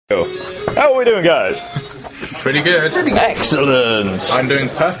How are we doing, guys? Pretty good. Excellent. I'm doing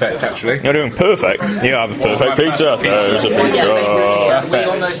perfect, actually. You're doing perfect. You have a perfect pizza. There's a pizza.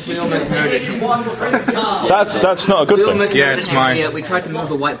 We almost murdered him. That's not a good thing. Yeah, it's mine. We tried to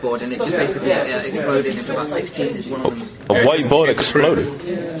move a whiteboard and it just basically exploded into about 6 pieces. One of them. A whiteboard exploded.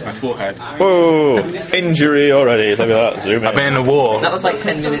 My forehead. Whoa! Injury already. Look at that. Zoom in. I've been in a war. That was like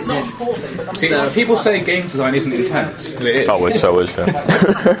 10 minutes in. See, people say game design isn't intense. Well, it is. Oh, so is it.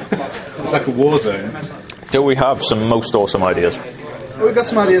 It's like a war zone. Do we have some most awesome ideas? We've got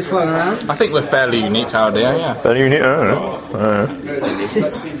some ideas floating around. I think we're fairly unique out there, yeah. Fairly unique? I don't know.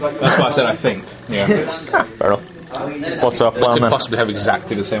 That's why I said I think. Yeah. Fair enough. What's our plan could then? possibly have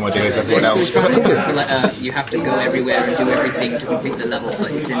exactly the same idea as everyone else. You have to go everywhere and do everything to complete the level,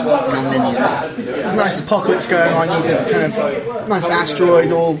 but it's in non-linear. There's a nice apocalypse going on. You need a kind of nice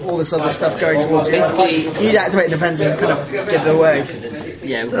asteroid, all this other stuff going towards you. Basically, you need to activate defences and kind of give it away.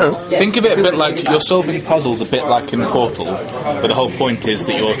 Yeah. Think of it a bit like you're solving puzzles a bit like in Portal, but the whole point is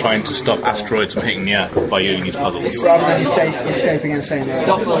that you're trying to stop asteroids from hitting the Earth by using these puzzles. Rather than escaping and saying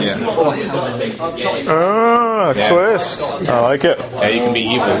Stop them or help them. Twist. I like it. Yeah, you can be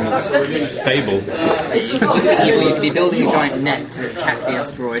evil. Fable. You can be building a giant net to catch the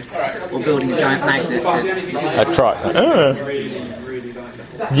asteroid, or building a giant magnet to... I try.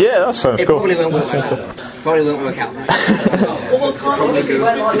 Yeah, that sounds cool. Probably won't work out. Probably won't work out. Probably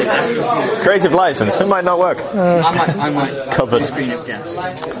go disastrous. Creative license. It might not work. I might Covered. screen of death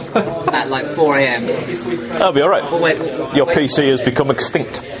at like 4 a.m. That'll be alright. Your Wait. PC has become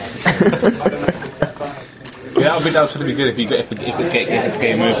extinct. Yeah, that would be good if it's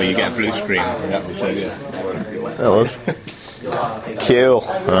game over, you get a blue screen. That would be so good. That was. Cool.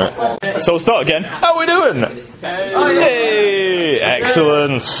 Right. So we'll start again. How are we doing? Hey!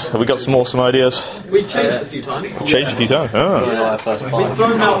 Excellent. Have we got some awesome ideas? We've changed a few times. Changed a few times. Oh. Yeah. We've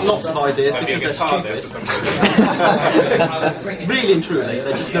thrown out lots of ideas because they're stupid. Really and truly,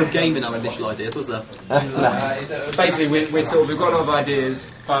 there's just no game in our initial ideas, was there? Basically, we've got a lot of ideas,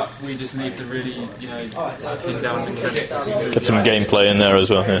 but we just need to really, pin down the mechanics. Get some gameplay in there as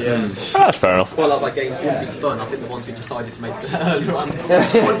well. Yeah. That's fair enough. Well, like games wouldn't be fun. I think the ones we decided to make earlier on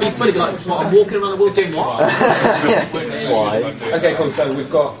wouldn't be funny. Like, what, I'm walking around the world doing what? Why? Okay, cool. So we've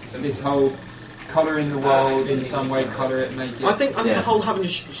got this whole colouring the world in some way, colour it, make it. I think the whole having a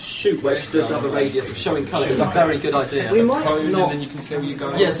shoot which does have a radius of showing colour is a very good idea. We might code not. And then you can see where you're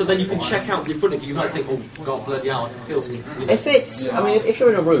going. Yeah, so then you can check out in front of you. You might think, oh God, bloody hell, it feels. If it's, if you're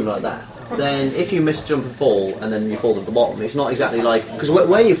in a room like that, then if you misjump and fall, and then you fall to the bottom, it's not exactly like because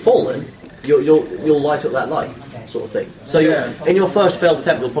where you've fallen, you'll light up that light. Sort of thing. So in your first failed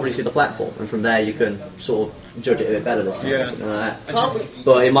attempt, you'll probably see the platform, and from there you can sort of judge it a bit better this time. Something like that.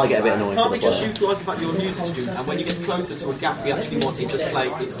 But it might get a bit annoying. Can't we just utilise the fact you're a music student, and when you get closer to a gap, we actually want to just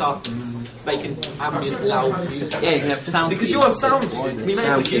play, start making ambient, loud music? Yeah, you can have sound. Because you're a sound student, we may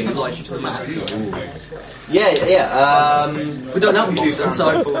as well utilise you to the max. Yeah. We don't have music,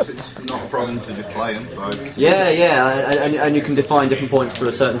 so it's not a problem to just play them. So. Yeah, and you can define different points for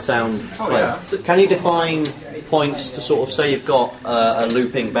a certain sound. So can you define points to sort of say you've got a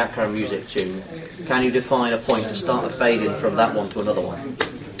looping background music tune? Can you define a point to start a fade in from that one to another one?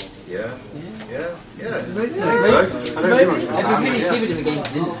 Yeah. It'd be really stupid if a game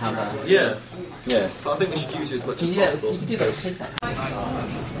didn't have that. Yeah. Yeah. But I think we should use it as much as possible. You can do that.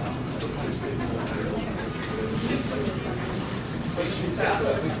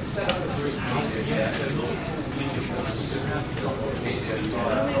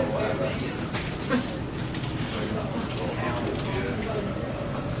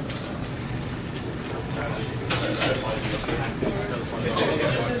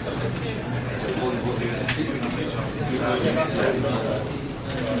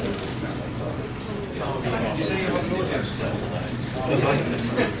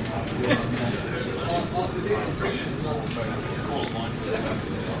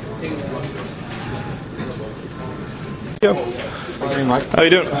 How you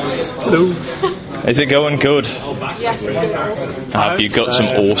doing? Hello. Is it going good? Yes, it's going awesome. Have you got some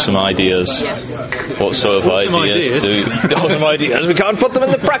awesome ideas? Yes. What sort of ideas? Awesome ideas. We can't put them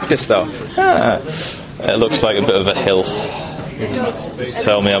into practice though. It looks like a bit of a hill. It does.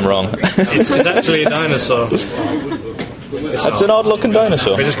 Tell me I'm wrong. It's actually a dinosaur. That's an odd-looking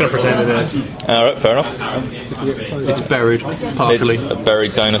dinosaur. We're just going to pretend it is. All right, fair enough. It's buried, partially. A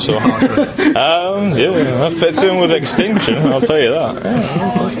buried dinosaur. That fits in with extinction. I'll tell you that. Yeah,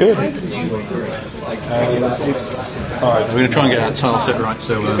 that's good. Alright, we're going to try and get that tile set right.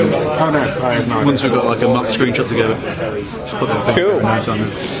 So once we've got like a mock screenshot together, just put that thing nice on there.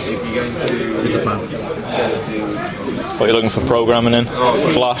 Here's the plan. What are you looking for programming in?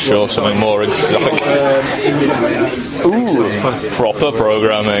 Flash or something more exotic? Ooh, proper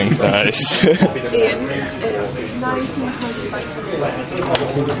programming. Nice. Ian, it's 1925. That's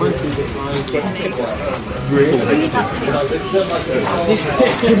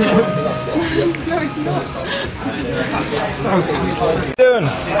no, it's not. How you doing?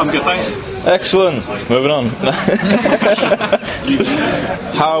 I'm good, thanks. Excellent. Moving on.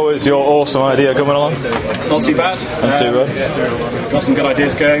 How is your awesome idea coming along? Not too bad. Not too bad. Got some good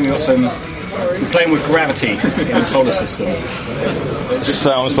ideas going. We're playing with gravity in the solar system.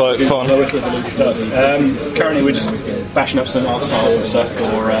 Sounds like fun. Currently, we're just bashing up some art styles and stuff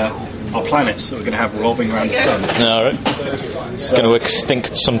for our planets that we're going to have revolving around the sun. Alright. It's going to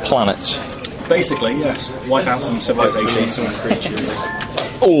extinct some planets. Basically, yes. Wipe out some civilizations and creatures.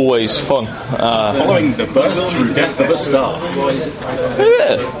 Always fun. Following the birth through death of a star.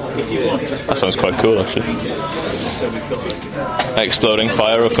 Yeah. That sounds quite cool, actually. Exploding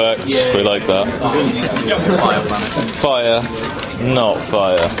fire effects. We like that. Fire, not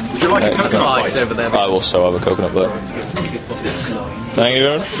fire. Would you like a coconut ice over there? I also have a coconut there. Thank you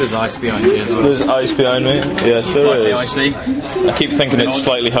very much. There's ice behind you as well. There's ice behind me. Yes, there is. Icy. I keep thinking it's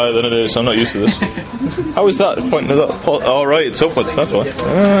slightly higher than it is, so I'm not used to this. How is that? Pointing it up. Oh, right, it's upwards, that's why.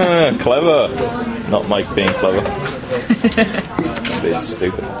 Ah, clever. Not Mike being clever. Being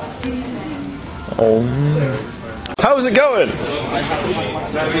stupid. Oh. How's it going?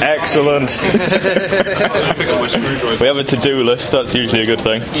 Excellent. We have a to-do list, that's usually a good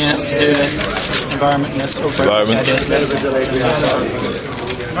thing. Yes, to-do lists, environment list, Environment.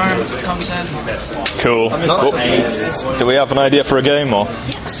 environment content. Cool. Oh, do we have an idea for a game, or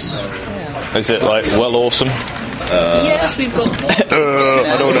is it like well awesome? Yes, we've got I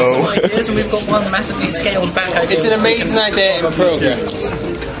don't know. ideas, and we've got one massively scaled back idea. It's an amazing idea in progress.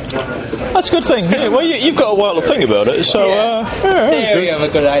 That's a good thing. Yeah, well, you've got a while to think about it, so There we have a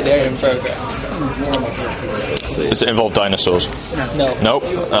good idea in progress. Does it involve dinosaurs? No. Nope,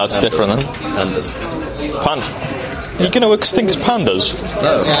 that's different then. Pandas. You're going to extinct pandas?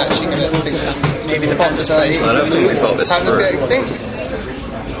 No. Yeah, actually going to extinct pandas. Maybe the pandas I don't think we thought this Pandas through. get extinct?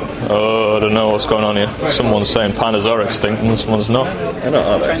 Oh, I don't know what's going on here. Someone's saying pandas are extinct and someone's not. They're not,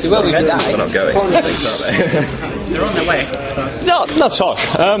 are they? They will if you die. They're not going extinct, are they? They're on their way. No, that's harsh.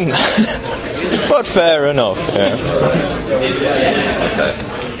 But fair enough. Yeah. Okay.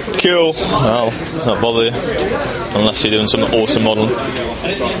 Cool. I'll not bother you. Unless you're doing some awesome modelling.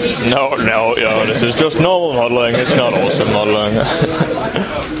 No, yeah, this is just normal modelling. It's not awesome modelling.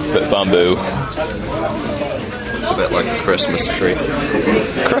 Bit bamboo. It's a bit like a Christmas tree.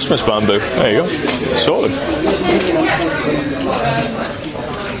 Christmas bamboo. There you go. Sorted.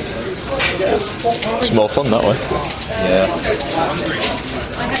 It's more fun that way. Yeah.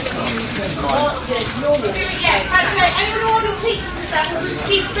 Anyone orders pizzas and stuff,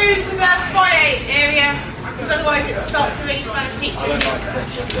 keep food to the foyer area, because otherwise it starts to really smell of pizza.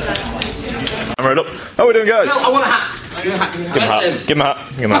 I'm right up. How are we doing, guys? No, I want a hat. Give him a hat. Give him a hat.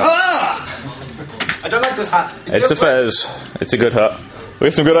 Give him a hat. I don't like this hat. It's a fez. It's a good hat. We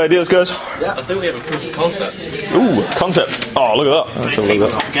have some good ideas, guys. Yeah. I think we have a proof of concept. Ooh, concept. Oh, look at that. Let's have a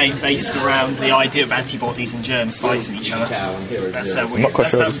look at that. Game based around the idea of antibodies and germs fighting each other. That's how I'm not quite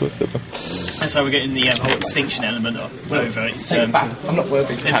sure how this works. that's how we're getting the whole extinction element over. It's I'm not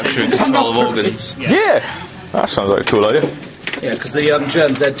worthy to capture and control of organs. Yeah, that sounds like a cool idea. Yeah, because the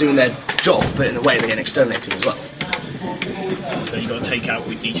germs, they're doing their job, but in a way they get exterminated as well. So you've got to take out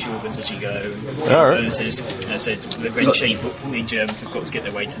with each organs as you go. Alright. Bonuses. So the brain shape, the germs have got to get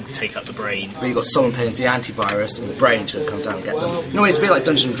their way to take out the brain. But you've got someone paying the antivirus and the brain to come down and get them. In a way, it's a bit like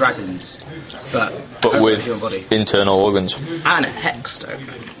Dungeons and Dragons, but with the human body. internal organs. And a hex stone.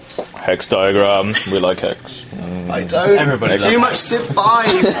 Hex diagram. We like hex. I don't. Everybody Too much Civ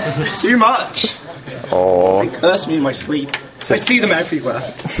 5. Too much. Oh. They curse me in my sleep. I see them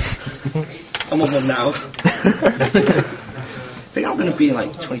everywhere. I'm on one now. I think I'm going to be in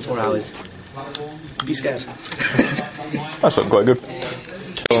like 24 hours. Be scared. That's not quite good.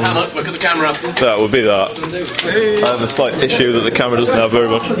 Hammer, look at the camera. That would be that. I have a slight issue that the camera doesn't have very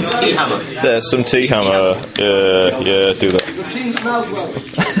much. Tea hammer. There's some tea hammer. Yeah, do that. Your team smells well.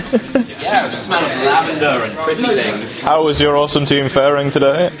 Yeah, the smell of lavender and pretty things. How was your awesome team faring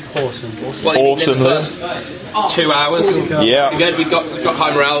today? Awesome. Awesomely. 2 hours. Yeah. Good. We've got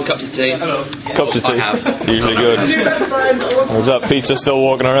high morale, cups of tea. Cups of tea. I have. Usually good. Was that pizza still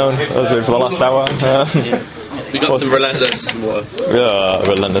walking around? That was it for the last hour. We got some relentless water. Yeah,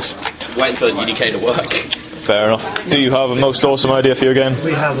 relentless. Waiting for UDK to work. Fair enough. Do you have a most awesome idea for your game?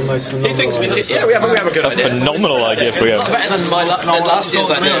 We have a most phenomenal. He thinks we did. Yeah, we have a good idea. Phenomenal idea for you. It's better than my last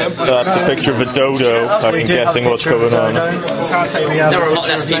year's idea. That's a picture of a dodo. I'm guessing what's going on. There were a lot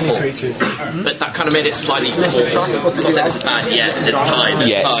less people, but that kind of made it slightly more. I'm not saying it's bad yet. There's time.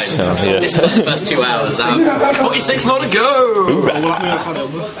 There's time. Yeah. This is the first 2 hours. 46 more to go.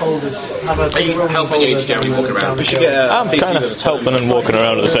 Are you helping or are you just generally walking around? I'm kind of helping and walking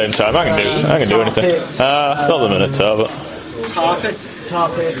around at the same time. I can do anything. Not the minute, but Top it.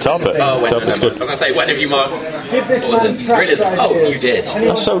 top it. Oh, wait, Top it's no, good. I was going to say, when have you marked? What was it? Realism. Oh, you did.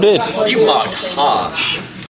 I so did. You marked harsh.